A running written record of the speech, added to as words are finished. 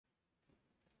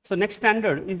So next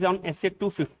standard is on SA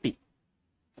 250.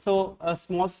 So a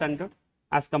small standard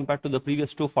as compared to the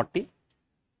previous 240.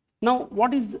 Now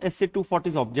what is SA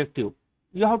 240's objective?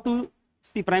 You have to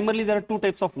see, primarily there are two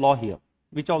types of law here.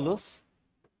 Which all those?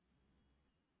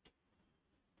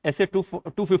 SA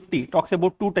 250 talks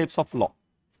about two types of law.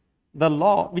 The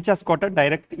law which has got a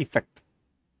direct effect.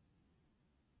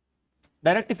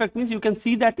 Direct effect means you can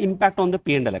see that impact on the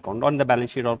P&L account, on the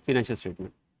balance sheet or financial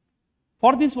statement.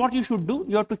 For this, what you should do,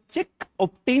 you have to check,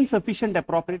 obtain sufficient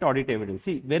appropriate audit evidence.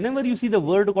 See, whenever you see the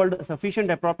word called sufficient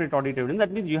appropriate audit evidence,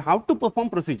 that means you have to perform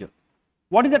procedure.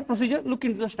 What is that procedure? Look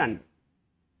into the standard.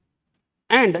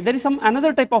 And there is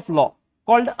another type of law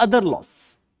called other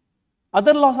laws.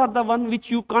 Other laws are the one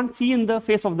which you can't see in the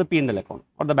face of the P&L account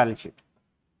or the balance sheet.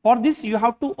 For this, you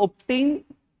have to obtain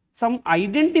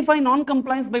identify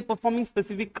non-compliance by performing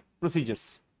specific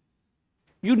procedures.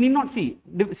 You need not see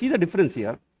the difference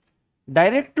here.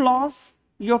 Direct laws,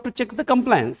 you have to check the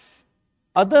compliance.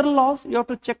 Other laws, you have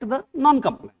to check the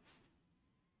non-compliance.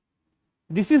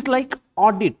 This is like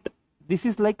audit. This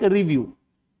is like a review.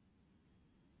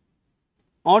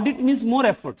 Audit means more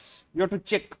efforts. You have to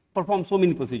check, perform so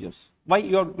many procedures. Why?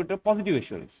 You have to get a positive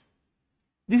assurance.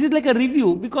 This is like a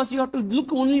review because you have to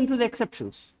look only into the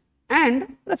exceptions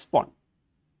and respond.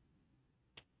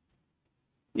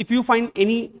 If you find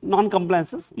any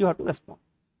non-compliances, you have to respond.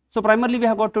 So primarily we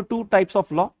have got two types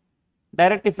of law.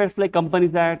 Direct effects like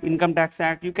Companies Act, Income Tax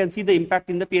Act, you can see the impact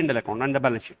in the P&L account and the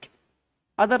balance sheet.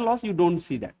 Other laws, you don't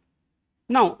see that.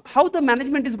 Now, how the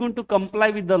management is going to comply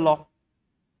with the law?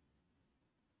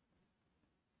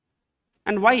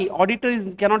 And why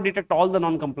auditors cannot detect all the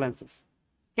non-compliances?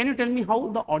 Can you tell me how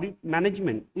the audit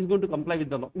management is going to comply with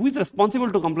the law? Who is responsible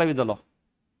to comply with the law?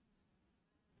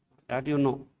 That you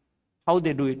know. How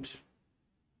they do it?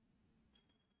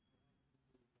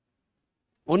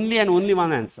 Only and only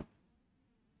one answer.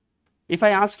 If I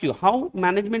ask you how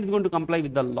management is going to comply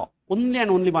with the law, only and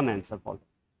only one answer for that.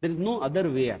 There is no other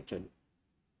way actually.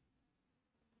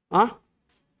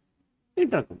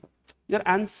 Internal control. Your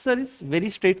answer is very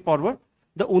straightforward.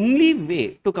 The only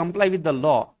way to comply with the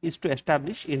law is to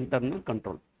establish internal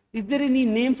control. Is there any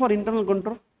name for internal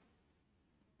control?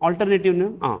 Alternative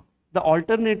name? The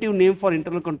alternative name for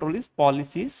internal control is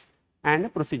policies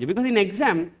and procedure. Because in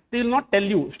exam, they will not tell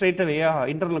you straight away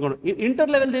internal control. In inter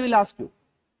level, they will ask you.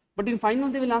 But in final,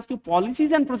 they will ask you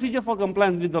policies and procedure for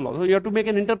compliance with the law. So you have to make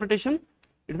an interpretation.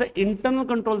 It is the internal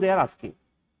control they are asking.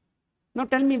 Now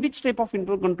tell me which type of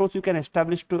internal controls you can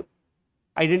establish to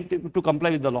comply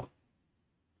with the law.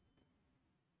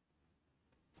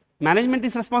 Management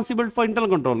is responsible for internal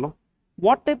control. No?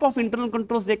 What type of internal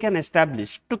controls they can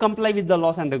establish to comply with the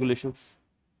laws and regulations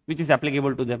which is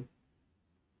applicable to them?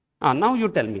 Now you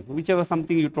tell me, whichever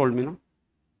something you told me. No?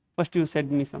 First you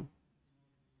said me some.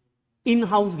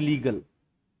 In-house legal.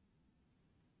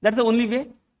 That's the only way.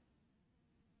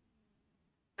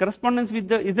 Correspondence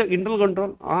with is the internal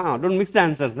control. Don't mix the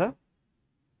answers.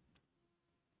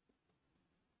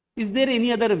 Is there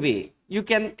any other way you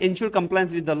can ensure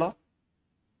compliance with the law?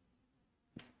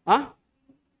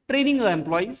 Training the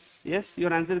employees. Yes,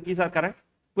 your answer keys are correct.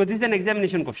 Because this is an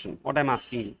examination question, what I am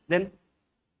asking you. Then,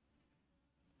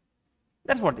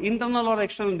 that's what, internal or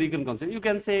external legal counsel. You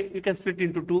can say, you can split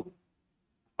into two,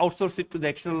 outsource it to the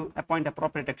external, appoint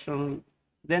appropriate external,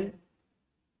 then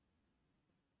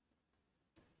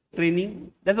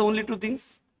training. That's the only two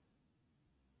things.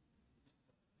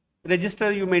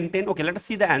 Register you maintain. Okay, let us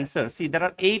see the answer. See, there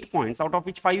are 8 points, out of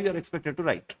which 5 you are expected to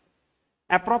write.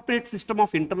 Appropriate system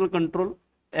of internal control,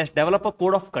 as develop a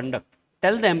code of conduct.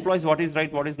 Tell the employees what is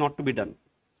right, what is not to be done.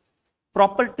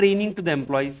 Proper training to the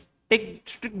employees. Take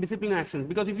strict discipline actions,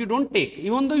 because if you don't take,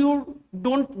 even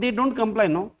though they don't comply,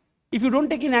 no. If you don't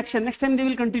take in action, next time they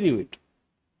will continue it.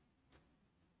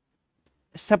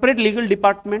 Separate legal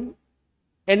department,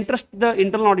 entrust the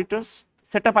internal auditors,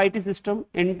 set up IT system,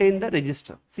 maintain the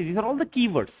register. See, these are all the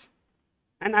keywords.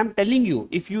 And I'm telling you,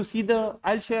 if you see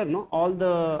I'll share all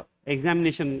the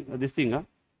examination, this thing,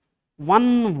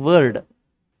 one word,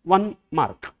 1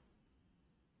 mark.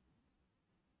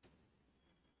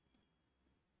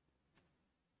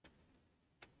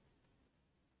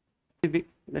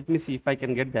 Let me see if I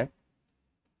can get that.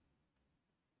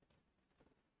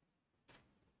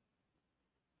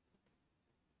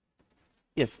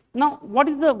 Yes. Now, what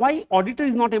is why auditor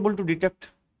is not able to detect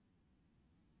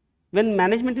when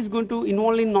management is going to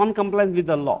involve in non-compliance with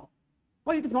the law?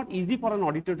 Why it is not easy for an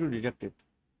auditor to detect it?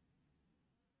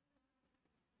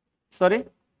 Sorry?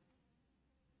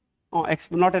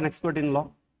 Not an expert in law.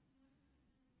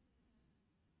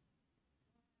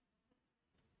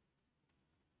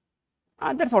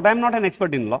 That's what, I am not an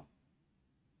expert in law.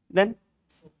 Then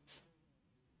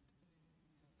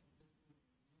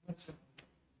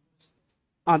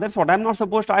That's what I'm not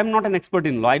supposed to. I'm not an expert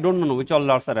in law. I don't know which all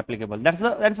laws are applicable.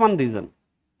 That's one reason.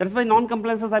 That's why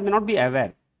non-compliances I may not be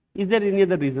aware. Is there any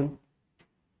other reason?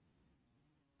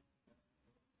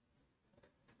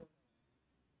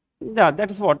 Yeah,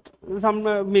 that's what.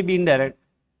 Some maybe indirect.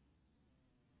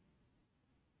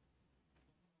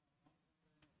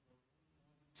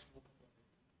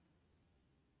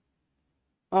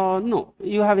 No,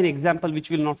 you have an example which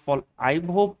will not fall. I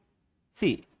hope.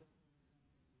 See,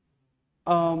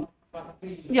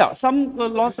 yeah, some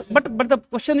laws, but the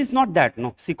question is not that.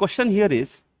 No, see, question here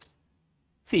is,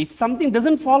 see, if something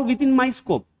doesn't fall within my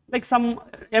scope, like some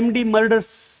MD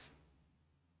murders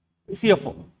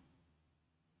CFO,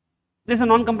 there's a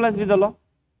non-compliance with the law.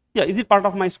 Yeah, is it part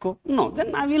of my scope? No,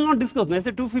 then I will not discuss. No, I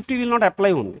say 250 will not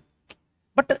apply only.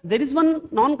 But there is one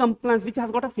non-compliance which has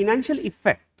got a financial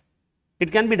effect.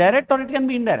 It can be direct or it can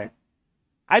be indirect.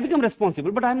 I become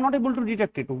responsible, but I am not able to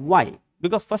detect it. Why?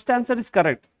 Because first answer is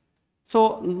correct.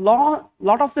 So,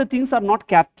 lot of the things are not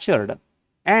captured,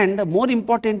 and more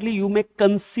importantly, you may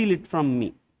conceal it from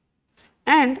me.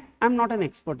 And I am not an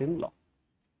expert in law.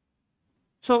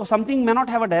 So, something may not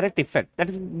have a direct effect. That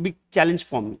is a big challenge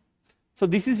for me. So,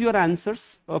 this is your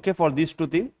answers, okay, for these two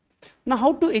things. Now,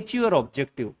 how to achieve your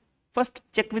objective? First,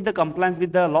 check with the compliance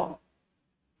with the law.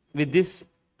 With this,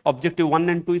 objective 1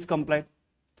 and 2 is complied.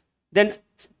 Then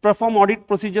perform audit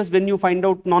procedures when you find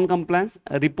out non-compliance,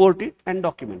 report it and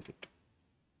document it.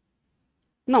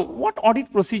 Now, what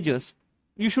audit procedures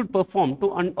you should perform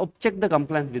to check the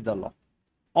compliance with the law?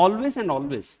 Always and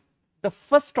always, the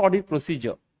first audit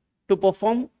procedure to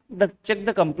perform check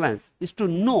the compliance is to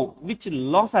know which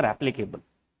laws are applicable.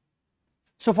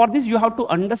 So, for this you have to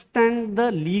understand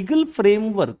the legal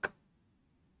framework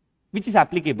which is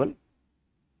applicable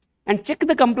and check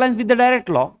the compliance with the direct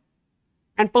law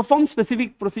and perform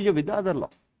specific procedure with the other law.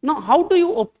 Now, how do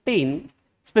you obtain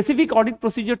specific audit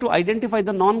procedure to identify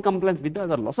the non-compliance with the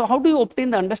other law? So, how do you obtain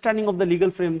the understanding of the legal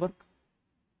framework?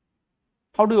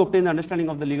 How do you obtain the understanding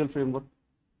of the legal framework?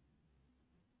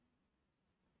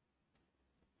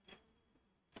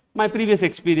 My previous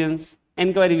experience,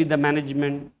 inquiry with the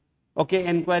management, okay,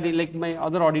 inquiry like my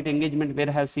other audit engagement where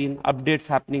I have seen updates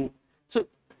happening. So,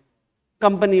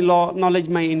 company law knowledge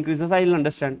my increases, I will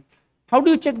understand. How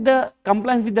do you check the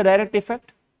compliance with the direct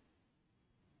effect?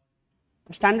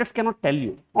 Standards cannot tell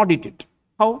you, audit it.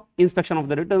 How? Inspection of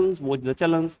the returns, watch the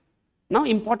challans. Now,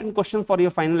 important question for your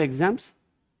final exams.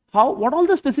 What all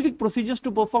the specific procedures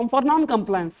to perform for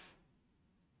non-compliance?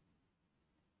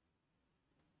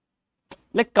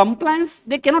 Like compliance,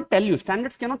 they cannot tell you,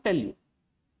 standards cannot tell you.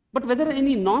 But whether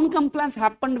any non-compliance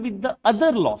happened with the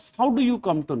other laws, how do you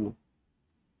come to know?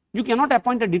 You cannot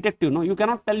appoint a detective, no? You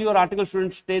cannot tell your article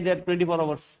students stay there 24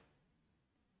 hours.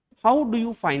 How do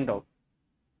you find out?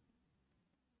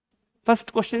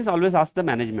 First question is always ask the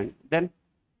management. Then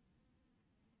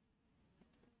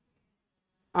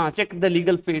check the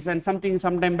legal feeds, and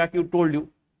sometime back you told you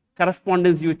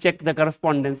correspondence, you check the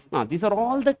correspondence. These are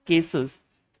all the cases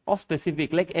of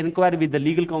specific, like inquire with the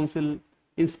legal counsel,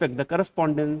 inspect the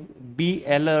correspondence, be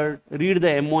alert, read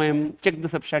the MOM, check the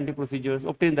substantive procedures,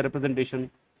 obtain the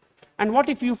representation. And what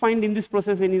if you find in this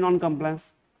process any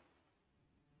non-compliance?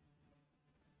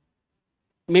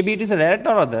 Maybe it is a direct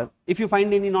or other. If you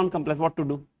find any non-compliance, what to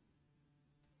do?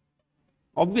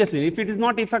 Obviously, if it is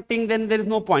not affecting, then there is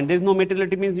no point. There is no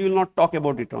materiality, means you will not talk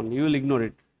about it only. You will ignore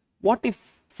it. What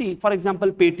if, see, for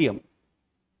example, Paytm.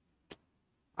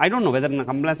 I don't know whether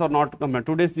compliance or not.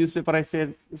 Today's newspaper I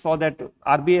saw that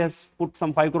RBI has put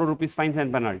some 5 crore rupees fines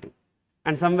and penalty.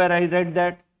 And somewhere I read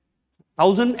that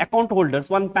 1,000 account holders,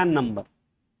 one PAN number.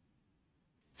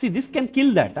 See, this can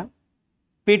kill that.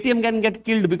 Paytm can get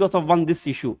killed because of this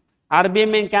issue. RBI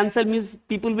may cancel, means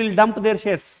people will dump their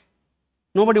shares.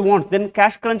 Nobody wants. Then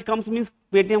cash crunch comes, means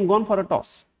Paytm gone for a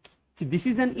toss. See, this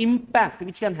is an impact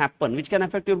which can happen, which can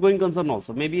affect your going concern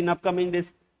also. Maybe in upcoming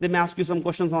days, they may ask you some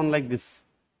questions on like this.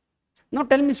 Now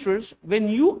tell me, students, when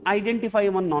you identify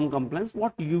one non-compliance,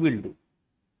 what you will do?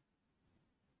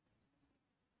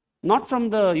 Not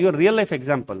from your real life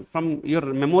example, from your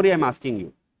memory I am asking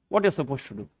you. What you are supposed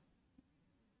to do?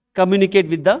 Communicate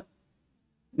with the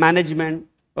management.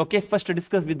 Okay, first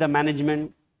discuss with the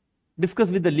management,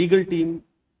 discuss with the legal team,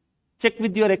 check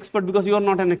with your expert because you are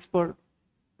not an expert.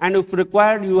 And if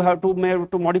required, you have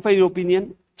to modify your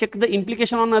opinion, check the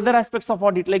implication on other aspects of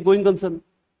audit like going concern,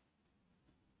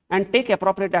 and take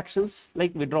appropriate actions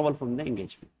like withdrawal from the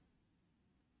engagement.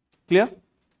 Clear?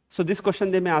 So this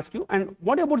question they may ask you. And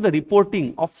what about the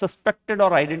reporting of suspected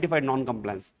or identified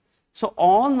non-compliance? So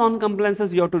all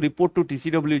non-compliances you have to report to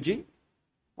TCWG.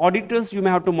 Auditors you may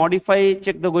have to modify,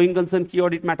 check the going concern, key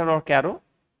audit matter or CARO.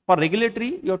 For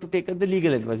regulatory, you have to take the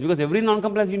legal advice, because every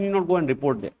non-compliance you need not go and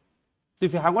report there. So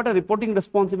if you have got a reporting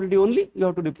responsibility only, you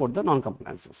have to report the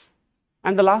non-compliances.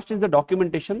 And the last is the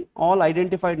documentation. All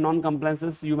identified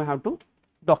non-compliances you may have to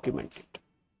document it.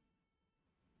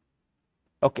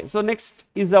 Okay, so next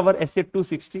is our essay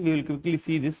 260. We will quickly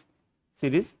see this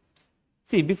series.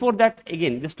 See, before that,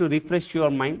 again, just to refresh your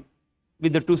mind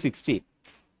with the 260.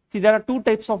 See, there are two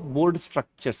types of board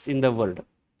structures in the world.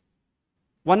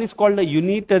 One is called a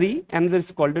unitary, another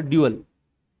is called a dual.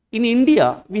 In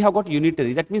India, we have got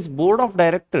unitary. That means board of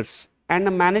directors and the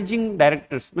managing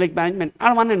directors, like management,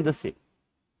 are one and the same.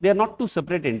 They are not two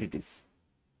separate entities.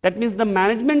 That means the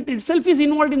management itself is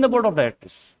involved in the board of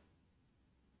directors.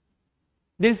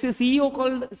 There is a CEO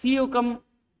called CEO come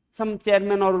some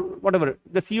chairman or whatever.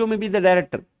 The CEO may be the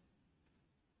director.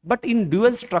 But in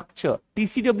dual structure,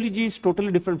 TCWG is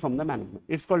totally different from the management.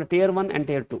 It's called a tier 1 and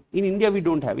tier 2. In India, we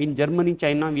don't have. In Germany,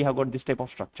 China, we have got this type of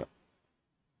structure.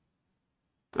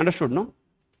 Understood, no?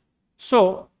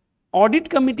 So, audit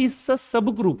committee is a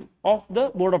subgroup of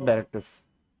the board of directors.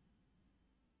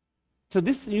 So,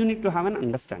 this you need to have an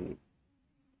understanding.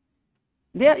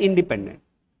 They are independent,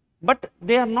 but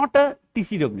they are not a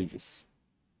TCWGs.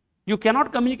 You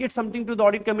cannot communicate something to the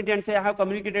audit committee and say, I have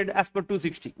communicated as per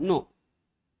 260. No.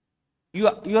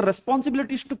 Your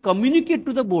responsibility is to communicate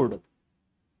to the board,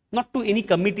 not to any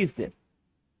committees there.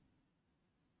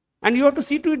 And you have to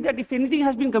see to it that if anything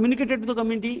has been communicated to the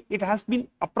committee, it has been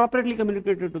appropriately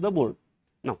communicated to the board.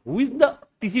 Now, who is the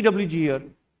TCWG here?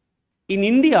 In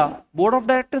India, board of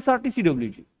directors are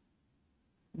TCWG.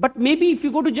 But maybe if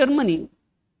you go to Germany,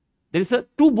 there is a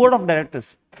two board of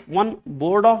directors. One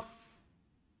board of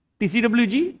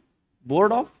TCWG,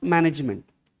 board of management.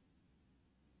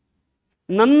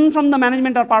 None from the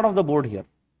management are part of the board here,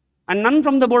 and none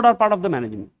from the board are part of the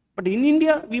management. But in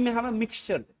India, we may have a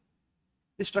mixture.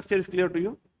 This structure is clear to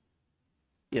you?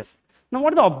 Yes. Now,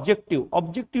 what is the objective?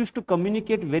 Objective is to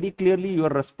communicate very clearly your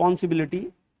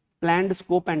responsibility, planned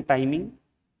scope and timing,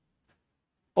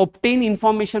 obtain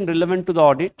information relevant to the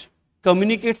audit,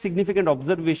 communicate significant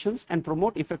observations, and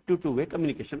promote effective two-way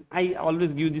communication. I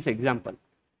always give this example.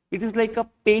 It is like a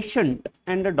patient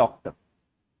and a doctor.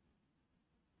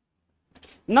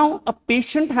 Now, a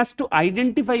patient has to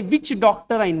identify which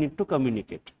doctor I need to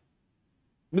communicate,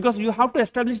 because you have to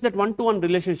establish that one-to-one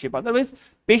relationship. Otherwise,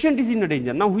 patient is in a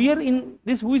danger. Now, here in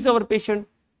this, who is our patient?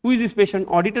 Who is this patient?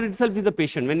 Auditor itself is the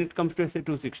patient when it comes to SA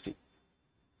 260.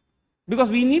 Because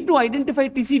we need to identify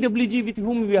TCWG with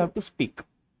whom we have to speak.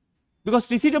 Because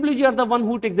TCWG are the one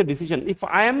who take the decision. If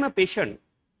I am a patient,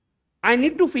 I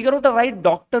need to figure out a right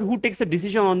doctor who takes a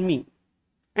decision on me.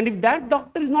 And if that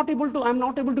doctor is not able to, I am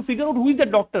not able to figure out who is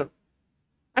that doctor.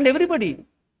 And everybody,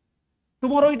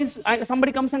 tomorrow it is,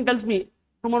 somebody comes and tells me,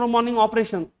 tomorrow morning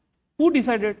operation. Who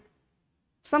decided?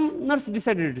 Some nurse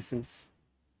decided, it seems.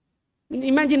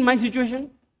 Imagine my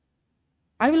situation.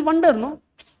 I will wonder, no?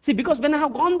 See, because when I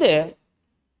have gone there,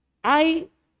 I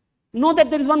know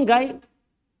that there is one guy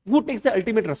who takes the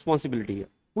ultimate responsibility here.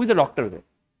 Who is the doctor there?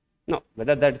 No,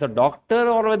 whether that is a doctor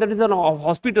or whether it is a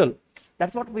hospital,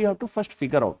 that's what we have to first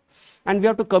figure out. And we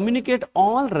have to communicate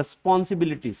all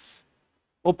responsibilities,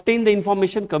 obtain the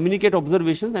information, communicate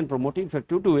observations, and promote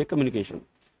effective two-way communication.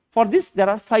 For this, there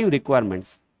are 5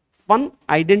 requirements. 1,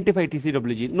 identify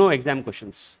TCWG, no exam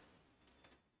questions.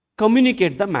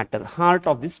 Communicate the matter, heart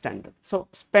of this standard. So,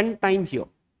 spend time here.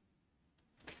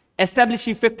 Establish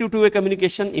effective two-way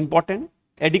communication, important.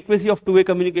 Adequacy of two-way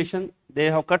communication, they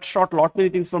have cut short lot many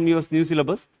things from your new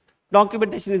syllabus.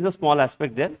 Documentation is a small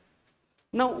aspect there.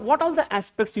 Now, what are the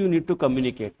aspects you need to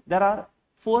communicate? There are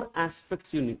 4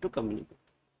 aspects you need to communicate.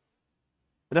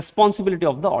 Responsibility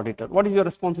of the auditor. What is your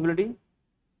responsibility?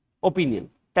 Opinion.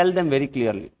 Tell them very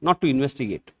clearly, not to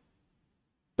investigate.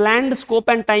 Planned scope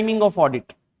and timing of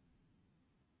audit.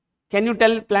 Can you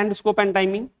tell planned scope and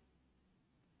timing?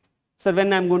 Sir,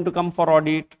 when I am going to come for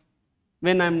audit,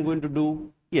 when I am going to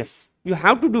do, yes, you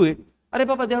have to do it. Arey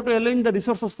Papa, they have to align the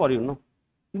resources for you, no?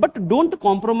 But don't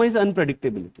compromise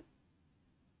unpredictability.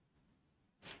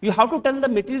 You have to tell the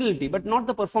materiality, but not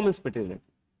the performance materiality.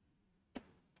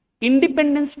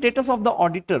 Independent status of the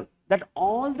auditor, that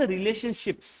all the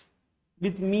relationships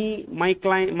with me, my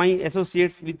client, my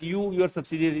associates, with you, your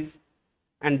subsidiaries,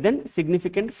 and then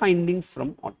significant findings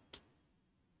from audit.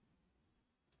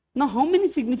 Now, how many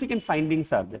significant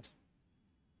findings are there?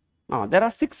 There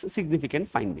are 6 significant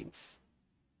findings.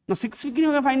 Now, 6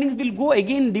 significant findings will go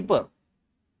again deeper.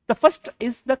 The first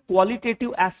is the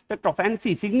qualitative aspect of, and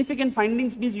see, significant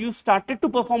findings means you started to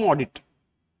perform audit.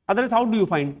 Otherwise, how do you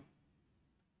find?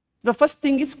 The first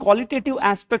thing is qualitative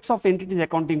aspects of entities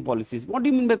accounting policies. What do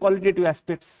you mean by qualitative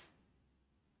aspects?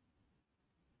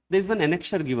 there is one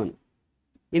annexure given.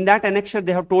 In that annexure,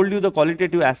 they have told you the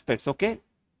qualitative aspects, okay?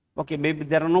 Okay, maybe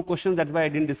there are no questions, that's why I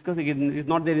didn't discuss it, it is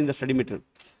not there in the study material.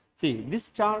 See, this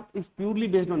chart is purely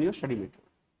based on your study material.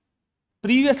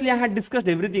 Previously, I had discussed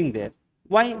everything there.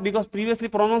 Why? Because previously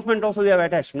pronouncement also they have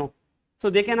attached, no? So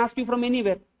they can ask you from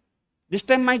anywhere. This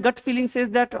time my gut feeling says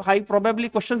that high probably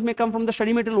questions may come from the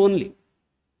study material only.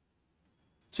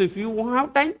 So if you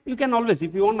have time, you can always,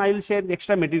 if you want, I will share the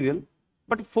extra material,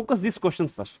 but focus these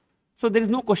questions first. So there is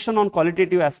no question on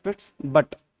qualitative aspects,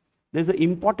 but there is an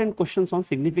important questions on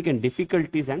significant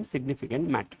difficulties and significant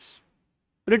matters.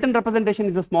 Written representation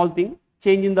is a small thing,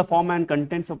 change in the form and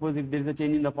content. Suppose if there is a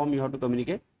change in the form, you have to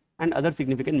communicate, and other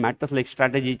significant matters like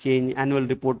strategy change, annual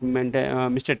report,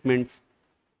 misstatements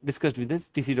discussed with this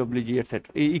TCWG,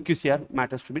 etc. EQCR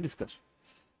matters to be discussed.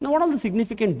 Now, what are the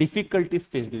significant difficulties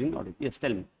faced during audit? Yes,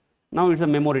 tell me. Now it's a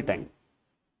memory time.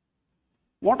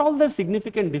 What are the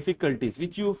significant difficulties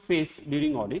which you face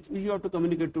during audit which you have to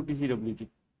communicate to TCWG?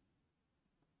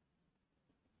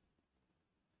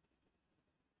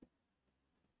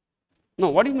 No,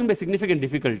 what do you mean by significant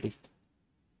difficulty?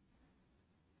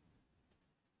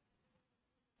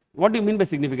 What do you mean by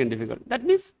significant difficulty? That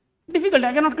means difficult,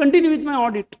 I cannot continue with my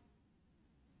audit.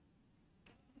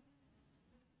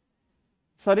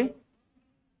 Sorry?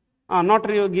 Not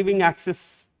giving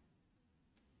access.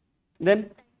 Then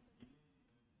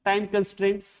time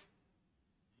constraints,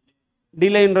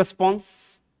 delay in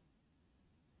response.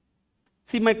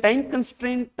 See, my time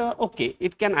constraint, okay,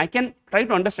 I can try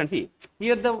to understand. See,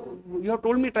 here you have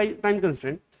told me time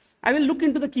constraint. I will look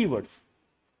into the keywords.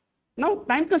 Now,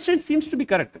 time constraint seems to be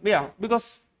correct. Yeah,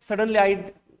 because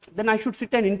suddenly then I should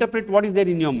sit and interpret what is there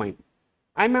in your mind.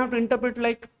 I may have to interpret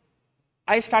like,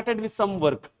 I started with some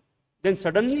work. Then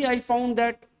suddenly I found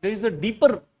that there is a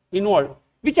deeper involved,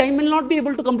 which I may not be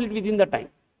able to complete within the time.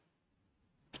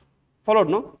 Followed,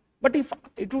 no? But if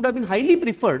it would have been highly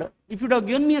preferred, if you would have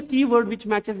given me a keyword which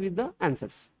matches with the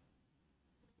answers.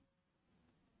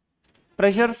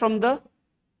 Pressure from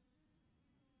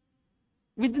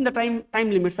within the time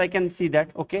limits, I can see that,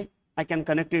 okay, I can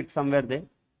connect it somewhere there.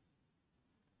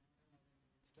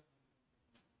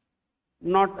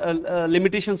 Not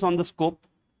limitations on the scope,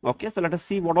 okay, so let us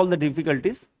see what all the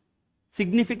difficulties.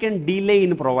 Significant delay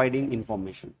in providing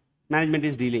information, management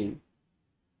is delaying.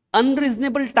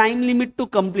 Unreasonable time limit to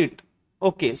complete,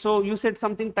 okay, so you said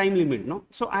something time limit, no?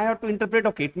 So I have to interpret,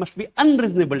 okay, it must be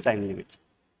unreasonable time limit.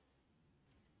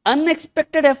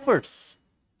 Unexpected efforts,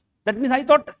 that means I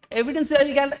thought evidence I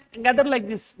will gather like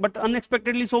this, but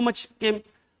unexpectedly so much came.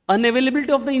 Unavailability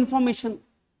of the information,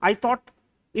 I thought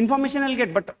information I will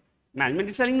get, but management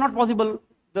is telling not possible,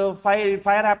 the fire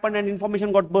happened and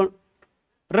information got burned.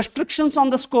 Restrictions on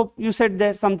the scope, you said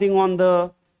there something on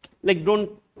the, like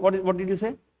what did you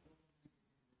say?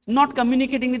 Not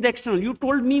communicating with the external, you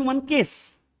told me one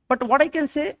case, but what I can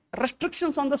say,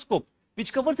 restrictions on the scope,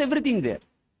 which covers everything there.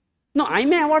 No, I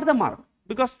may award the mark,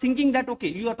 because thinking that, okay,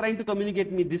 you are trying to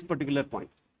communicate me this particular point.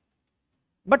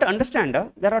 But understand,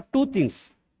 there are two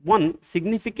things. One,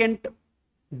 significant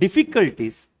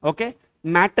difficulties, okay,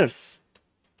 matters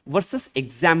versus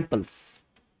examples.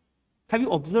 Have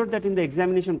you observed that in the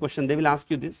examination question, they will ask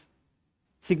you this?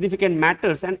 Significant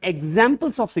matters and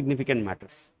examples of significant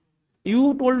matters.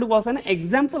 You told was an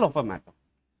example of a matter.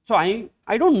 So I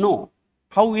don't know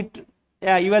how it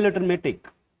evaluator may take.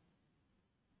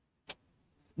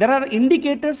 There are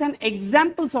indicators and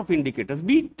examples of indicators.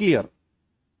 Be clear.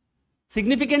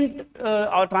 Significant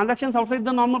transactions outside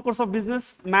the normal course of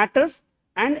business matters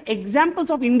and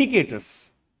examples of indicators.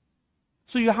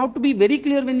 So you have to be very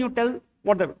clear when you tell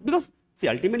what the, because see,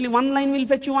 ultimately one line will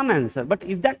fetch you one answer, but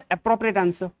is that appropriate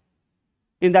answer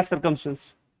in that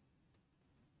circumstance?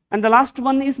 And the last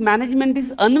one is management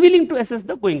is unwilling to assess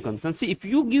the going concern. See, if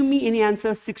you give me any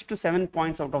answer 6 to 7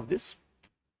 points out of this,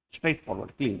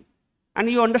 straightforward, clean. And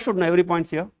you understood now every point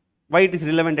here, why it is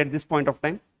relevant at this point of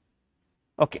time.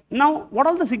 Okay, now what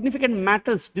are the significant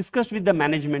matters discussed with the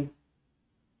management?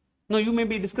 No, you may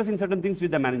be discussing certain things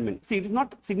with the management. See, it is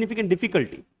not significant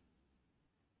difficulty.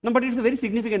 No, but it is a very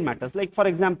significant matters. Like for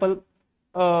example,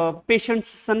 patient's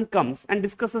son comes and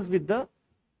discusses with the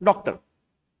doctor.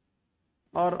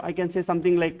 Or I can say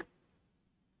something like,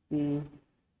 no,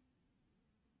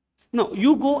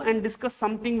 you go and discuss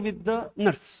something with the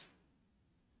nurse.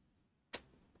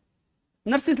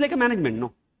 Nurse is like a management,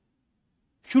 no?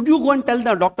 Should you go and tell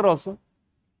the doctor also?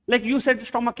 Like you said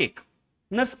stomach ache.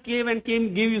 Nurse gave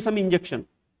you some injection.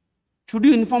 Should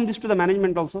you inform this to the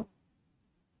management also?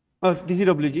 Or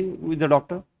TCWG with the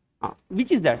doctor?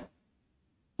 Which is that?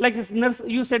 Like this nurse,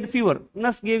 you said fever.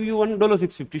 Nurse gave you one Dolo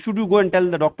 650. Should you go and tell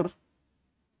the doctor?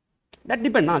 That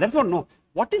depends. Now, that's what, no.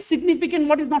 What is significant,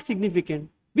 what is not significant?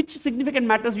 Which significant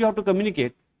matters you have to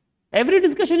communicate? Every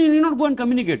discussion you need not go and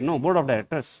communicate, no, board of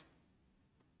directors.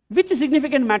 Which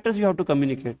significant matters you have to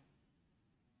communicate?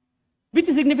 Which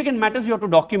significant matters you have to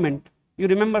document? You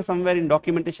remember somewhere in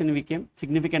documentation we came,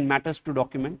 significant matters to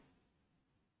document.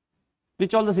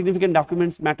 Which all the significant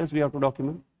documents matters we have to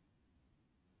document?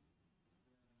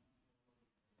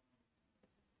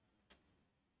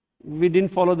 We didn't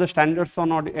follow the standards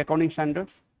on accounting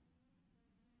standards.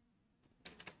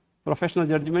 Professional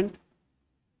judgment.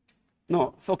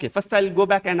 No, okay, first I'll go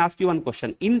back and ask you one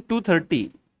question. In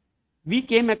 230, we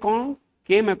came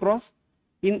across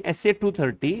in SA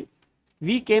 230,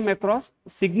 we came across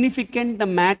significant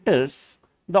matters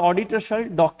the auditor shall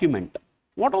document.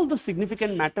 What all the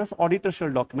significant matters auditor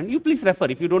shall document? You please refer.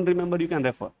 If you don't remember, you can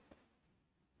refer.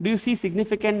 Do you see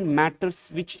significant matters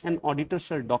which an auditor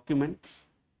shall document?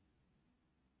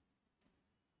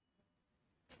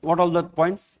 What all the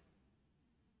points?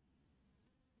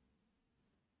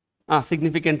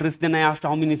 Significant risk. Then I asked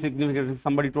how many significant risks.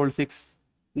 Somebody told 6.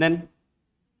 Then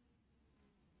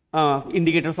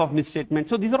indicators of misstatement.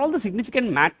 So these are all the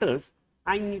significant matters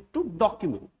I need to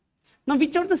document. Now,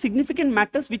 which are the significant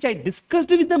matters which I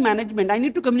discussed with the management? I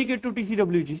need to communicate to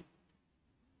TCWG.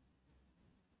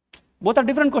 Both are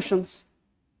different questions.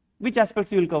 Which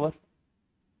aspects you will cover?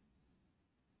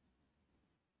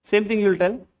 Same thing you will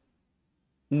tell?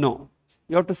 No.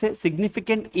 You have to say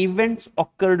significant events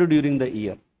occurred during the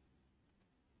year.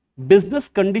 Business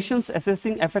conditions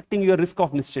affecting your risk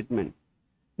of misstatement.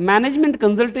 Management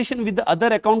consultation with the other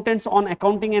accountants on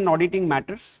accounting and auditing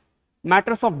matters.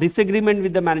 Matters of disagreement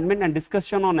with the management and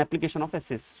discussion on application of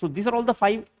SS. So these are all the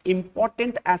 5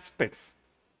 important aspects.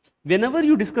 Whenever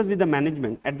you discuss with the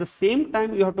management, at the same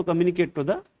time you have to communicate to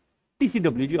the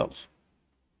TCWG also.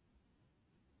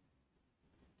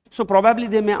 So probably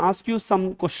they may ask you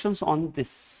some questions on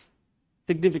this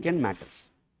significant matters.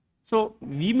 So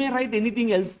we may write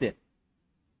anything else there,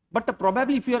 but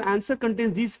probably if your answer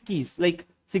contains these keys like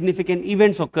significant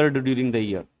events occurred during the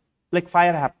year, like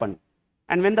fire happened,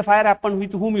 and when the fire happened,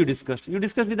 with whom you discussed? You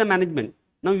discussed with the management.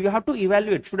 Now you have to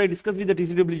evaluate, should I discuss with the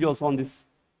TCWG also on this?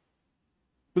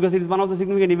 Because it is one of the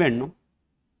significant event, no?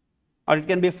 Or it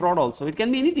can be a fraud also, it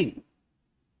can be anything.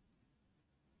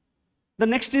 The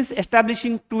next is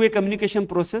establishing two-way communication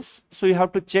process. So you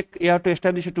have to check, you have to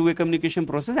establish a two-way communication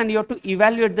process and you have to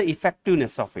evaluate the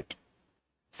effectiveness of it.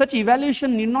 Such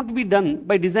evaluation need not be done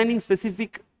by designing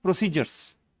specific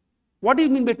procedures. What do you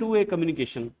mean by two-way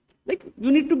communication? Like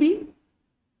you need to be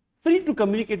free to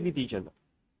communicate with each other.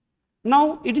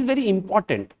 Now it is very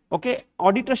important, okay,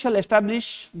 auditor shall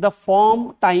establish the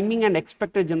form, timing and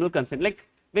expected general consent. Like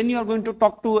when you are going to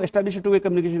talk to establish a two-way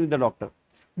communication with the doctor,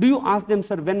 do you ask them,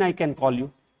 sir, when I can call you?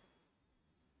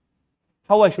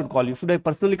 How I should call you? Should I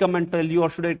personally come and tell you, or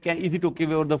should I, is it okay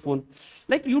over the phone?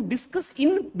 Like you discuss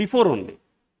in before only.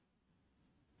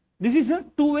 This is a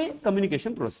two-way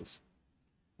communication process.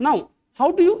 Now,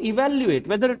 how do you evaluate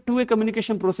whether a two-way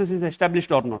communication process is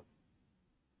established or not?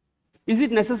 Is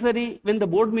it necessary when the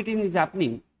board meeting is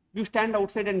happening, you stand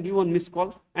outside and give one missed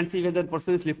call and see whether the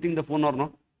person is lifting the phone or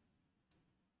not?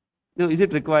 No, is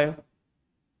it required?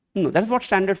 No, that's what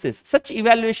standard says. Such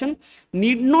evaluation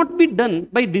need not be done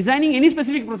by designing any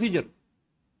specific procedure.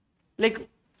 Like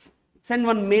send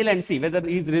one mail and see whether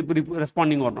he is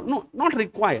responding or not. No, not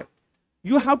required.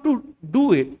 You have to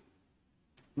do it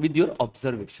with your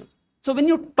observation. So when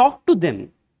you talk to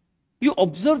them, you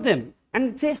observe them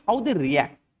and say how they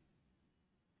react.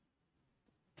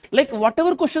 Like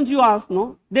whatever questions you ask,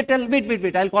 no, they tell,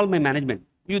 wait, I'll call my management.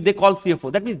 They call CFO.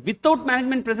 That means without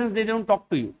management presence, they don't talk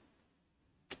to you.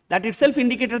 That itself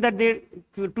indicated that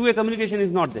two-way communication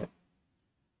is not there.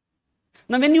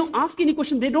 Now, when you ask any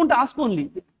question, they don't ask only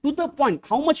to the point.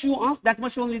 How much you ask, that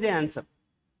much only they answer.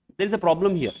 There is a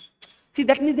problem here. See,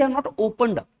 that means they are not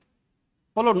opened up.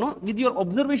 Follow, no? With your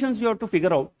observations, you have to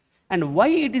figure out and why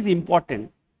it is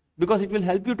important, because it will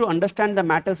help you to understand the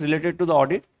matters related to the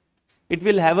audit. It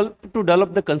will help to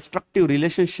develop the constructive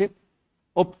relationship,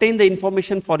 obtain the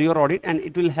information for your audit, and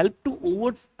it will help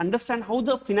to understand how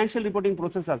the financial reporting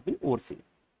process has been overseen.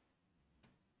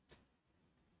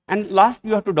 And last,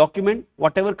 you have to document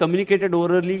whatever communicated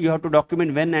orally, you have to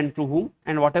document when and to whom,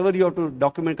 and whatever you have to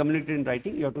document communicated in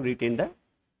writing, you have to retain the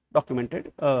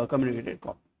documented communicated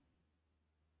copy.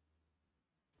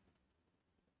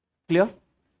 Clear?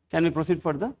 Can we proceed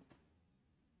further?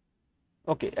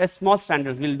 Okay, as small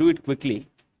standards, we'll do it quickly.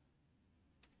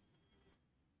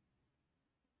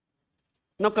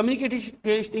 Now,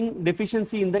 communicating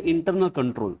deficiency in the internal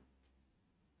control.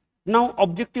 Now,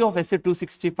 objective of SA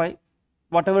 265,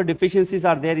 whatever deficiencies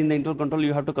are there in the internal control,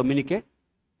 you have to communicate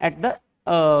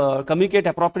communicate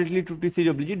appropriately to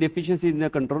TCWG deficiency in the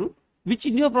control, which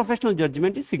in your professional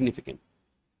judgment is significant.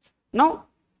 Now,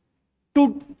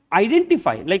 to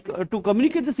identify, to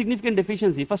communicate the significant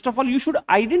deficiency, first of all, you should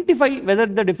identify whether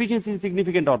the deficiency is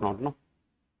significant or not. No?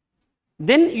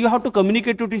 Then you have to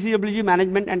communicate to TCWG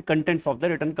management and contents of the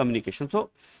written communication. So,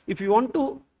 if you want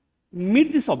to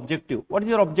meet this objective, what is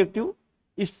your objective?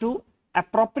 Is to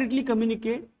appropriately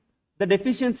communicate the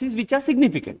deficiencies which are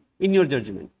significant in your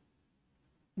judgment.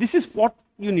 This is what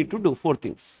you need to do, 4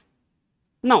 things.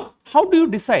 Now, how do you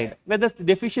decide whether the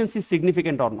deficiency is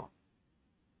significant or not?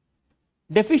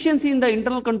 Deficiency in the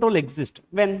internal control exists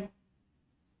when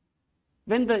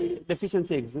the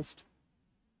deficiency exists.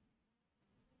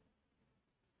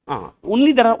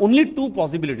 There are only 2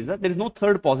 possibilities. There is no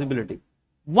third possibility.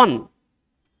 1,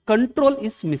 control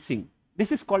is missing.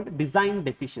 This is called design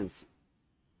deficiency.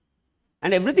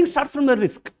 And everything starts from the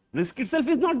risk. Risk itself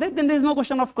is not there, then there is no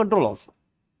question of control also.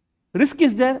 Risk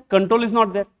is there, control is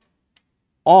not there.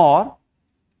 Or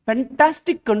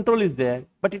fantastic control is there,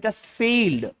 but it has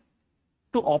failed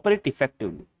to operate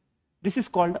effectively. This is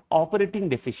called operating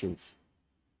deficiency.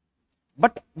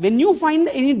 But when you find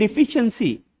any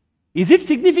deficiency, is it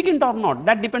significant or not?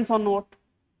 That depends on what?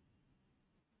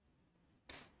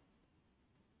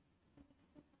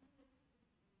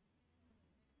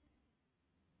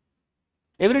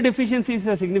 Every deficiency is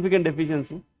a significant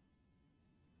deficiency.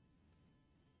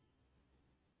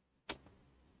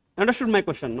 Understood my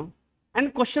question, no?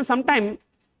 And question, sometime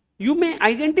you may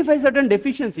identify certain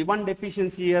deficiency, one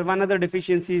deficiency here, one other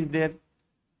deficiency is there.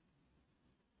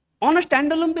 On a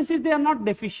standalone basis, they are not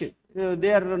deficient,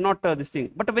 they are not this thing.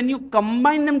 But when you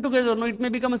combine them together, no, it may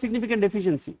become a significant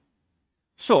deficiency.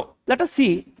 So, let us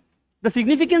see, the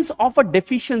significance of a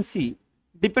deficiency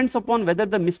depends upon whether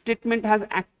the misstatement has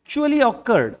actually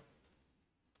occurred,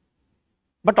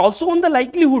 but also on the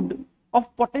likelihood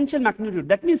of potential magnitude.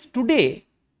 That means today,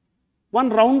 one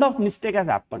round of mistake has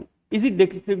happened. Is it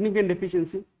significant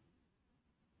deficiency?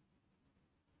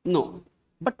 No.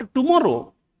 But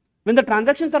tomorrow, when the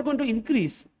transactions are going to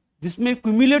increase, this may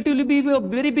cumulatively be a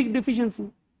very big deficiency.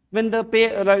 When the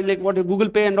pay, like what Google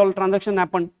Pay and all transaction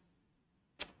happened,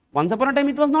 once upon a time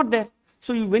it was not there.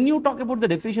 So, when you talk about the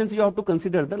deficiency, you have to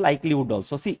consider the likelihood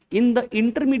also. See, in the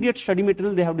intermediate study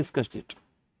material, they have discussed it.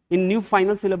 In new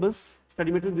final syllabus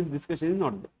study material, this discussion is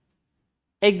not there.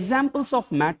 Examples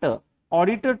of matter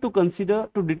auditor to consider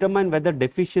to determine whether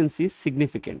deficiency is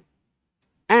significant,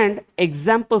 and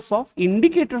examples of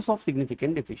indicators of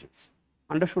significant deficiency.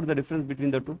 Understood the difference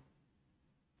between the two?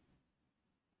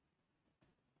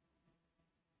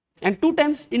 And 2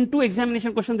 times in 2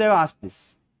 examination questions they have asked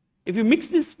this. If you mix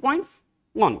these points,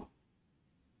 1.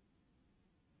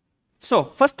 So,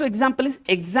 first example is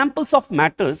examples of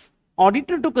matters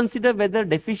auditor to consider whether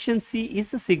deficiency is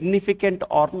significant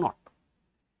or not.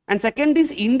 And second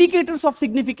is indicators of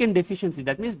significant deficiency.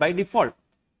 That means by default,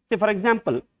 say for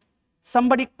example,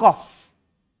 somebody cough.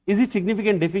 Is it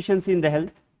significant deficiency in the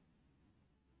health?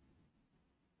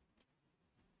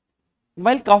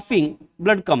 While coughing,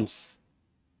 blood comes.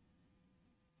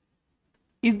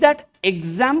 Is that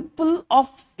example of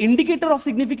indicator of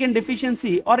significant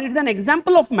deficiency, or it is an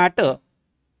example of matter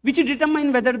which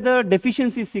determine whether the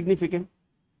deficiency is significant?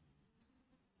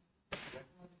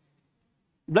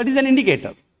 Blood is an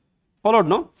indicator. Followed,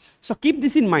 no? So, keep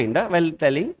this in mind while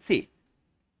telling. See,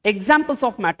 examples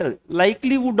of matter,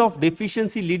 likelihood of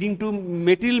deficiency leading to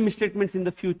material misstatements in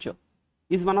the future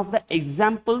is one of the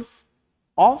examples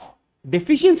of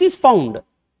deficiencies found,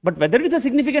 but whether it is a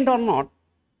significant or not,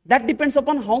 that depends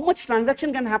upon how much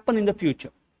transaction can happen in the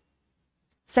future.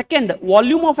 Second,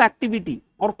 volume of activity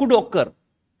or could occur,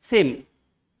 same.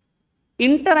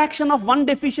 Interaction of one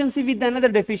deficiency with another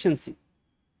deficiency,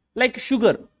 like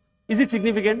sugar, is it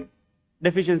significant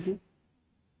deficiency?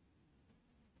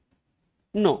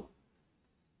 No.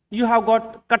 You have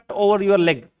got cut over your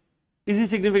leg, is it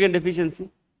significant deficiency?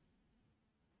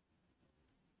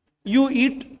 You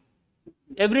eat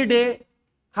every day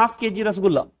half kg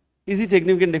rasgulla, is it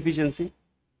significant deficiency?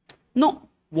 No.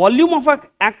 Volume of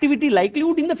activity,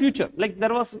 likelihood in the future, like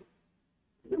there was,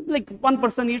 like one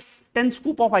person eats 10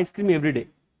 scoop of ice cream every day,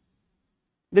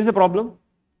 there is a problem?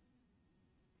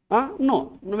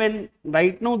 No, when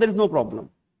right now there is no problem,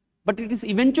 but it is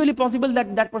eventually possible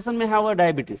that that person may have a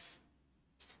diabetes.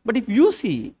 But if you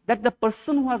see that the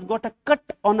person who has got a cut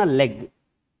on a leg,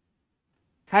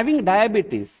 having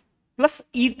diabetes plus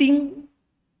eating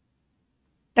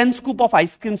 10 scoop of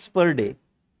ice creams per day,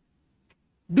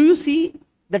 do you see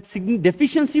that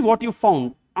deficiency what you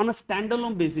found on a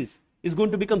standalone basis is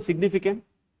going to become significant?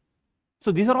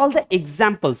 So these are all the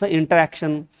examples,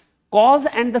 interaction, cause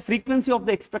and the frequency of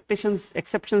the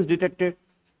exceptions detected,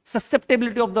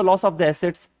 susceptibility of the loss of the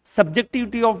assets,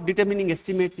 subjectivity of determining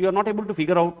estimates. You are not able to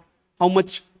figure out how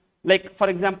much, like for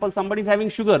example, somebody is having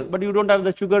sugar, but you don't have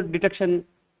the sugar detection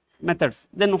methods.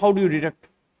 Then how do you detect?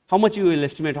 How much you will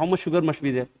estimate? How much sugar must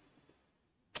be there?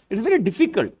 It's very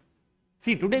difficult.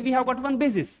 See, today we have got one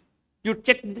basis. You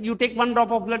take one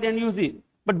drop of blood and use it.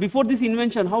 But before this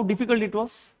invention, how difficult it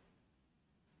was?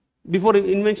 Before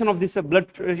invention of this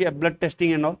blood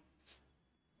testing and all.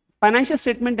 Financial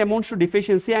statement amounts to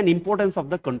deficiency and importance of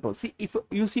the control. See, if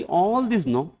you see all this,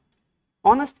 no,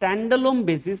 on a standalone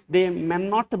basis, they may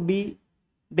not be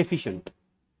deficient.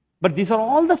 But these are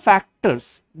all the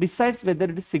factors decides whether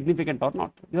it is significant or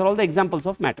not. These are all the examples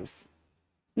of matters.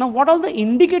 Now, what are the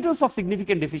indicators of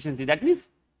significant deficiency? That means,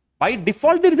 by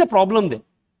default, there is a problem there.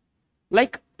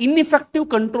 Like ineffective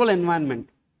control environment.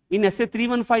 In essay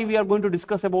 315, we are going to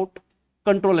discuss about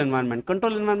control environment.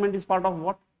 Control environment is part of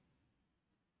what?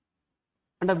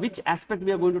 Under which aspect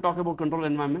we are going to talk about control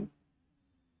environment?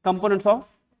 Components of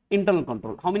internal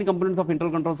control. How many components of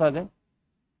internal controls are there?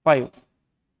 5.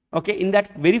 Okay, in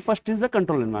that very first is the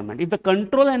control environment. If the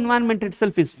control environment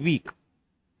itself is weak,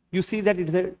 you see that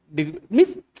it is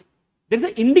means there is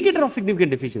an indicator of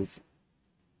significant deficiency.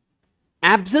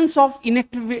 Absence of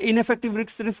ineffective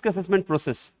risk assessment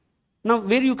process. Now,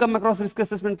 where you come across risk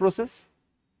assessment process?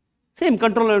 Same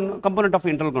control component of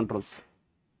internal controls.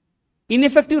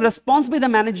 Ineffective response by the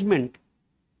management,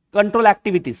 control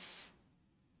activities.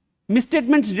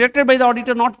 Misstatements detected by the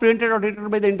auditor not prevented or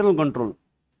detected by the internal control.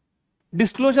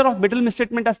 Disclosure of material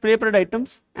misstatement as pre-approved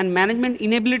items and management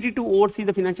inability to oversee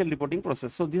the financial reporting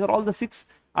process. So these are all the 6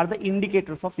 are the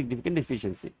indicators of significant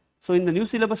deficiency. So in the new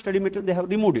syllabus study material, they have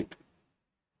removed it.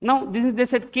 Now, this is, they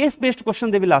said case-based question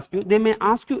they will ask you. They may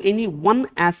ask you any one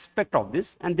aspect of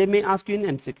this and they may ask you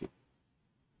in MCQ.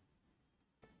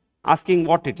 Asking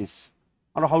what it is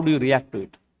or how do you react to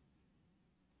it.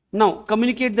 Now,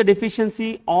 communicate the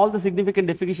deficiency, all the significant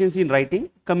deficiency in writing,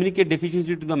 communicate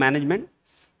deficiency to the management,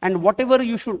 and what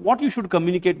you should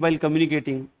communicate while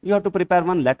communicating, you have to prepare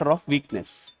one letter of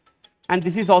weakness. And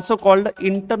this is also called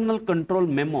internal control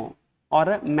memo or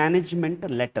a management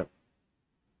letter.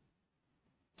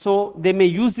 So they may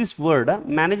use this word,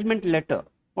 management letter.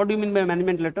 What do you mean by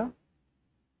management letter?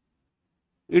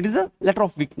 It is a letter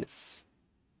of weakness.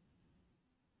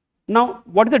 Now,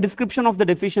 what is the description of the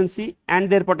deficiency and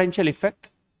their potential effect?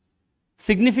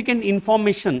 Significant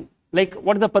information, like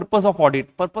what is the purpose of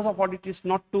audit? Purpose of audit is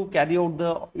not to carry out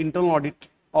the internal audit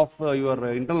of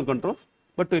your internal controls,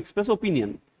 but to express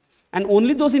opinion. And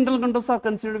only those internal controls are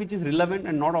considered which is relevant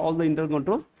and not all the internal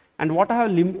controls. And what I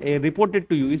have reported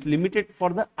to you is limited for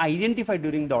the identified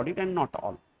during the audit and not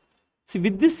all. See,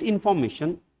 with this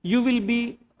information, you will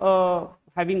be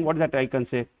having what that I can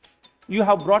say, you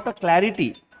have brought a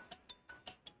clarity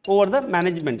over the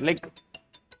management, like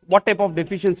what type of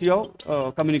deficiency you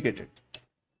have communicated.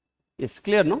 Yes,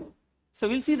 clear, no? So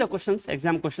we'll see the questions,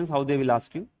 exam questions, how they will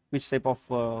ask you, which type of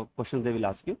questions they will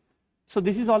ask you. So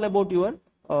this is all about your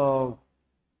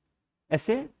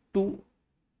essay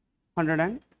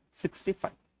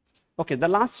 265. Okay, the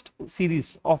last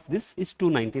series of this is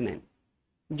 299,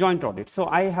 joint audit. So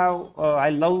I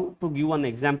love to give one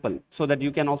example so that you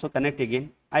can also connect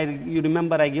again. You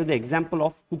remember I gave the example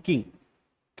of cooking.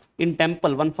 In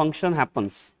temple, one function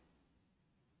happens.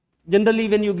 Generally,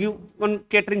 when you give one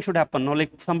catering should happen, no,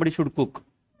 like somebody should cook.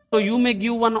 So you may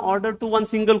give one order to one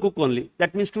single cook only.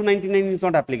 That means 299 is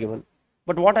not applicable.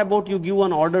 But what about you give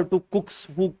one order to cooks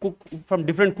who cook from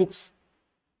different cooks?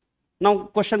 Now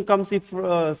question comes, if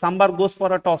sambar goes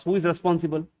for a toss, who is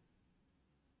responsible?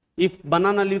 If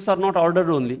banana leaves are not ordered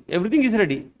only, everything is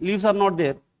ready, leaves are not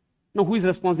there. Now who is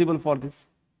responsible for this?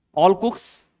 All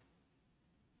cooks?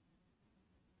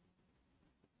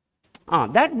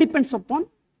 That depends upon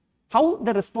how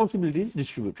the responsibility is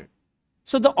distributed.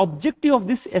 So the objective of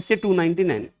this essay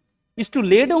 299 is to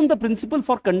lay down the principle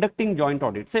for conducting joint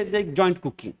audit, say like joint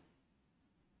cooking.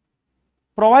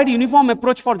 Provide uniform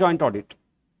approach for joint audit.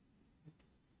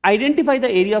 Identify the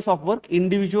areas of work,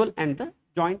 individual and the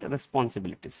joint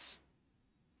responsibilities.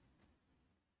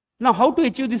 Now, how to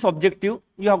achieve this objective?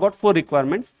 You have got 4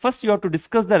 requirements. First, you have to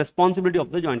discuss the responsibility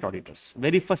of the joint auditors.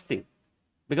 Very first thing.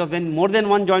 Because when more than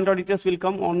one joint auditors will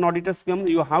come, or auditors come,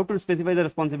 you have to specify the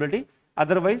responsibility.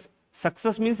 Otherwise,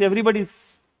 success means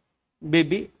everybody's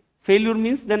baby. Failure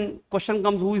means then question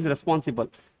comes, who is responsible?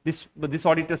 This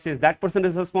auditor says that person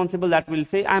is responsible, that will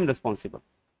say I am responsible.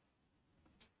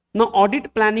 Now,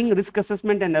 audit planning, risk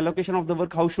assessment and allocation of the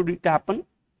work, how should it happen?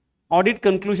 Audit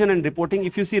conclusion and reporting.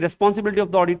 If you see responsibility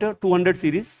of the auditor, 200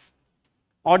 series.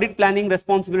 Audit planning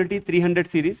responsibility 300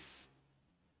 series,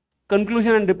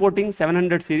 conclusion and reporting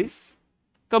 700 series,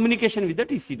 communication with the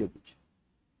TCWG.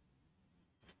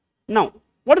 Now,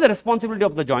 what is the responsibility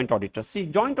of the joint auditors? See,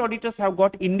 joint auditors have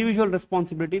got individual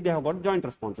responsibility, they have got joint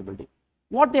responsibility.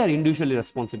 What they are individually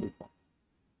responsible for?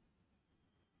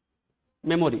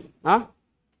 Memory,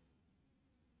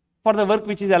 for the work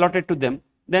which is allotted to them.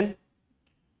 Then,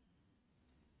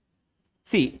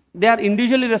 see, they are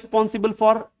individually responsible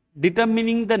for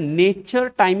determining the nature,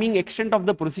 timing, extent of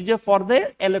the procedure for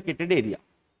their allocated area.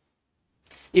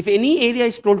 If any area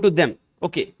is told to them,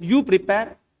 okay, you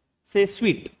prepare, say,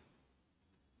 sweet.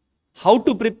 How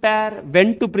to prepare,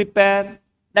 when to prepare,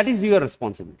 that is your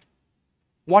responsibility.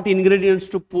 What ingredients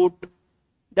to put,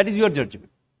 that is your judgment.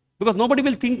 Because nobody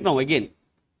will think now again.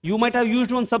 You might have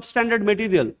used one substandard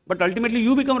material, but ultimately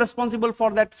you become responsible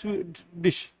for that sweet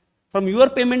dish. From your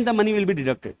payment, the money will be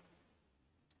deducted.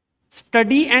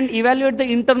 Study and evaluate the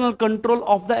internal control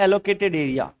of the allocated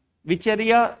area. Which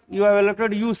area you have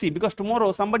allocated, you see, because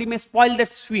tomorrow somebody may spoil that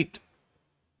sweet.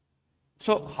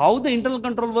 So, how the internal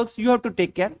control works, you have to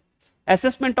take care.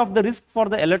 Assessment of the risk for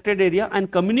the allotted area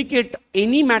and communicate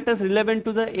any matters relevant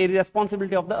to the area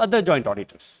responsibility of the other joint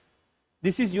auditors.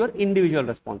 This is your individual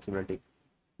responsibility.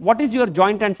 What is your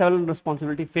joint and several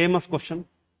responsibility? Famous question.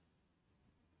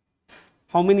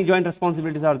 How many joint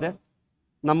responsibilities are there?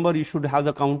 Number, you should have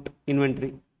the count,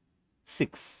 inventory.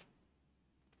 6.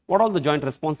 What are the joint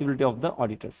responsibility of the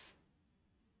auditors?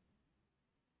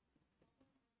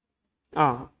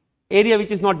 Area which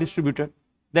is not distributed.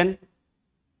 Then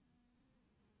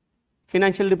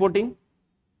financial reporting,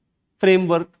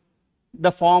 framework,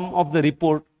 the form of the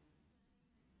report.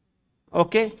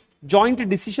 Okay, joint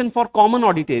decision for common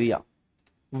audit area,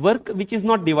 work which is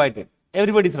not divided,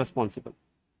 everybody is responsible.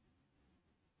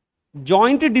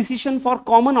 Joint decision for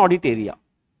common audit area,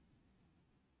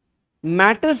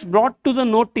 matters brought to the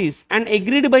notice and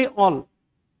agreed by all.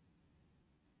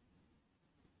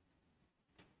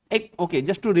 Okay,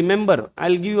 just to remember, I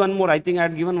will give you one more, I think I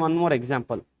had given one more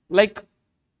example. Like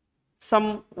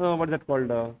some, what is that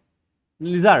called,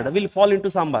 lizard will fall into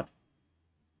sambar.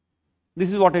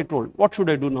 This is what I told. What should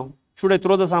I do now? Should I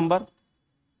throw the sambar?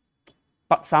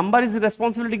 Sambar is the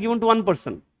responsibility given to one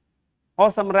person,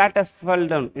 or some rat has fell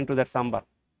down into that sambar.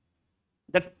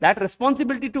 That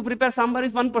responsibility to prepare sambar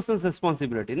is one person's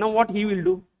responsibility. Now what he will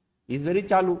do? He is very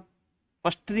chalu.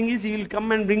 First thing is he will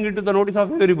come and bring it to the notice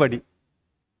of everybody.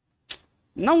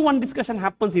 Now one discussion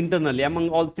happens internally among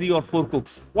all 3 or 4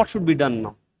 cooks. What should be done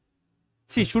now?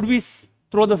 See, should we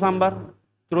throw the sambar?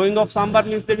 Throwing off sambar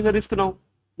means there is a risk now.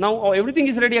 Now everything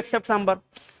is ready except sambar.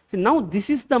 See, now this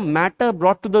is the matter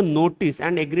brought to the notice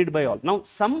and agreed by all. Now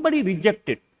somebody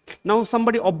rejected. Now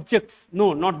somebody objects.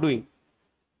 No, not doing.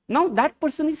 Now that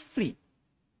person is free.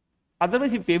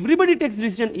 Otherwise, if everybody takes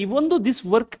decision, even though this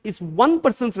work is one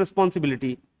person's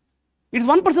responsibility, it's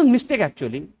one person's mistake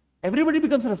actually, everybody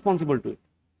becomes responsible to it.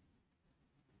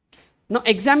 Now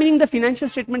examining the financial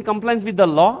statement compliance with the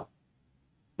law,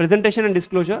 presentation and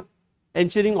disclosure,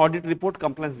 ensuring audit report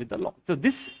compliance with the law. So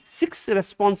these 6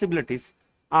 responsibilities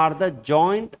are the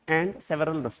joint and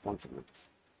several responsibilities.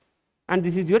 And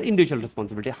this is your individual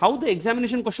responsibility. How the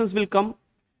examination questions will come,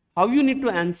 how you need to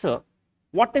answer,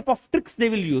 what type of tricks they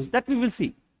will use, that we will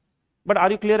see. But are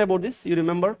you clear about this? You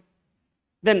remember?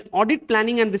 Then audit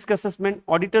planning and risk assessment,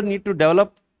 auditor need to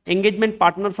develop engagement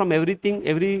partner from everything,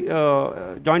 every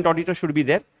joint auditor should be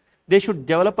there. They should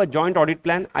develop a joint audit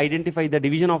plan, identify the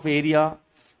division of area,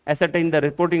 ascertain the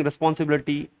reporting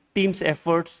responsibility, team's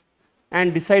efforts,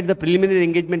 and decide the preliminary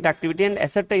engagement activity and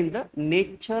ascertain the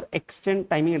nature, extent,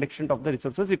 timing and extent of the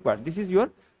resources required. This is your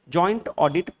joint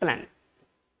audit plan.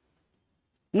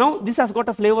 Now this has got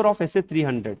a flavor of SA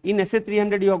 300. In SA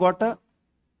 300 you have got a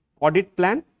audit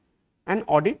plan and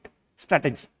audit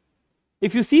strategy.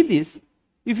 If you see this,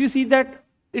 if you see that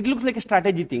it looks like a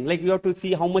strategy thing, like you have to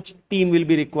see how much team will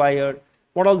be required,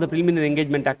 what all the preliminary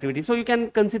engagement activities. So you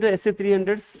can consider SA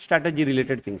 300's strategy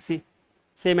related things. See,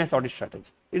 same as audit strategy.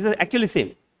 It is actually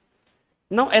same.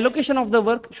 Now allocation of the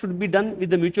work should be done with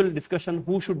the mutual discussion,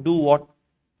 who should do what.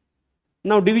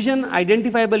 Now division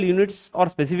identifiable units or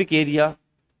specific area.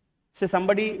 Say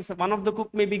one of the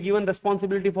cook may be given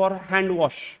responsibility for hand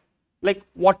wash, like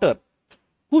water.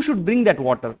 Who should bring that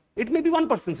water? It may be one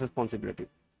person's responsibility.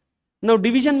 Now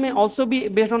division may also be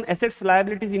based on assets,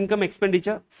 liabilities, income,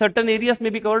 expenditure. Certain areas may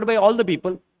be covered by all the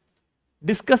people.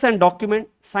 Discuss and document,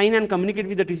 sign and communicate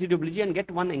with the TCWG and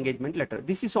get one engagement letter.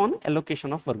 This is on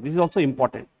allocation of work. This is also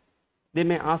important. They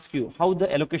may ask you how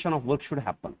the allocation of work should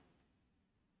happen.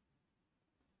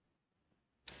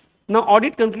 Now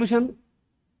audit conclusion.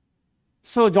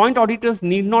 So joint auditors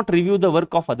need not review the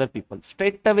work of other people.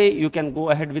 Straight away you can go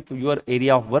ahead with your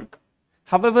area of work.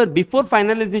 However, before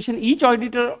finalization, each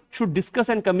auditor should discuss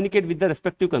and communicate with the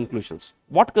respective conclusions.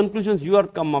 What conclusions you are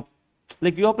come up,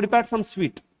 like you have prepared some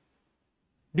suite.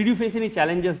 Did you face any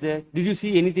challenges there? Did you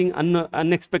see anything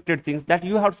unexpected things that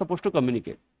you are supposed to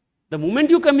communicate? The moment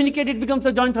you communicate, it becomes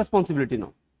a joint responsibility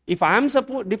now. If I am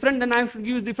different, then I should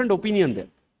give different opinion there.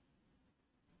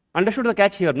 Understood the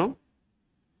catch here, no?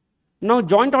 Now,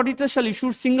 joint auditors shall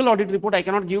issue single audit report. I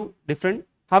cannot give different.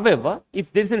 However,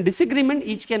 if there is a disagreement,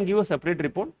 each can give a separate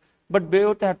report, but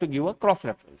both have to give a cross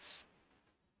reference.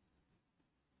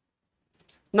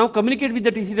 Now, communicate with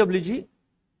the TCWG.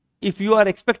 If you are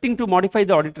expecting to modify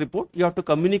the audit report, you have to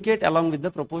communicate along with the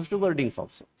proposed wordings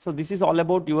also. So, this is all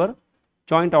about your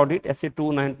joint audit SA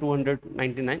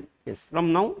 299. Yes,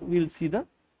 from now we will see the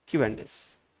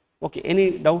Q&As. Okay,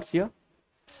 any doubts here?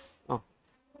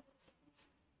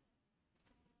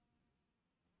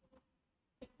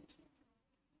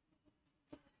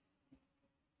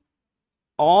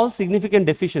 All significant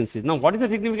deficiencies. Now, what is the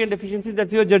significant deficiency?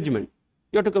 That's your judgment.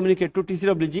 You have to communicate to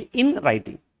TCWG in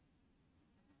writing.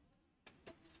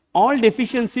 All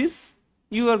deficiencies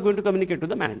you are going to communicate to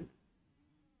the management.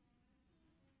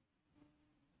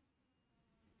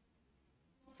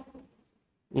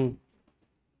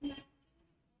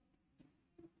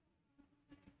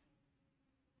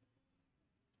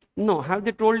 No, have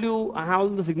they told you how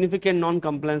the significant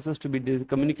non-compliances to be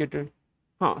communicated?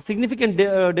 Significant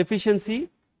deficiency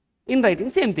in writing,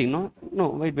 same thing, no? No,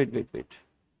 wait.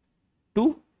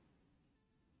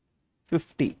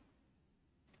 250.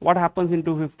 What happens in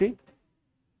 250?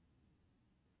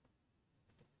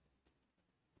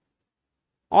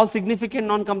 All significant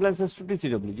non-compliances to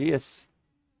TCWG, yes.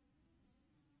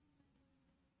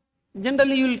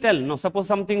 Generally, you will tell, no, suppose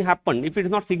something happened, if it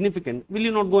is not significant, will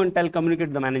you not go and communicate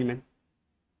to the management?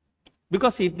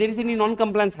 Because if there is any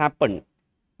non-compliance happened,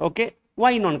 okay,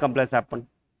 why non-compliance happened?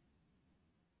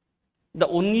 The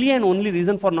only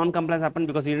reason for non-compliance happened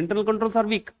because your internal controls are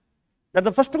weak. That's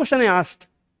the first question I asked.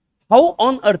 How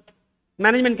on earth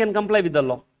management can comply with the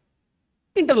law?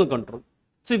 Internal control.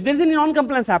 So if there is any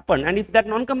non-compliance happened, and if that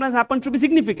non-compliance happened to be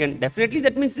significant, definitely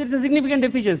that means there is a significant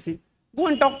deficiency. Go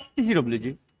and talk to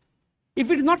TCWG.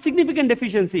 If it is not significant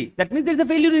deficiency, that means there is a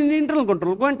failure in the internal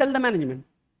control. Go and tell the management.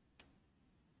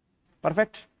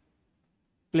 Perfect?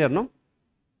 Clear, no?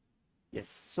 Yes.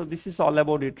 So this is all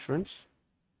about it, students.